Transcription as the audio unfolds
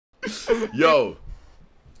Yo,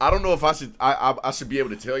 I don't know if I should be able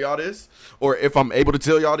to tell y'all this, or if I'm able to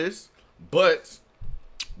tell y'all this, but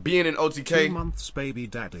being in OTK, 2 months baby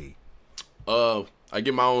daddy. I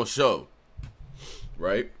get my own show,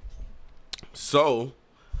 right? So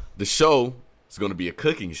the show is gonna be a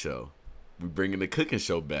cooking show. We're bringing the cooking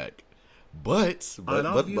show back. But I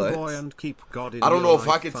love you, boy, and keep God in I don't your know if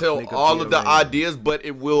I life, can fuck tell nigga all of the BRA. ideas, but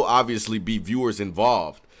it will obviously be viewers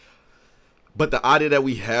involved. But the idea that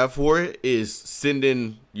we have for it is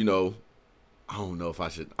sending, you know, I don't know if I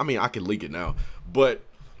should. I mean, I can leak it now, but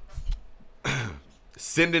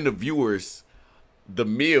sending the viewers the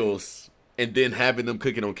meals and then having them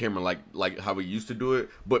cooking on camera like how we used to do it.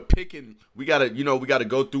 But picking, we gotta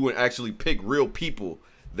go through and actually pick real people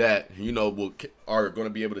that, you know, are gonna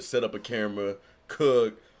be able to set up a camera,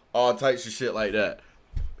 cook, all types of shit like that.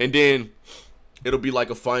 And then it'll be like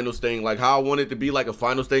a finals thing, like how I want it to be like a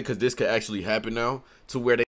finals thing, because this could actually happen now, to where they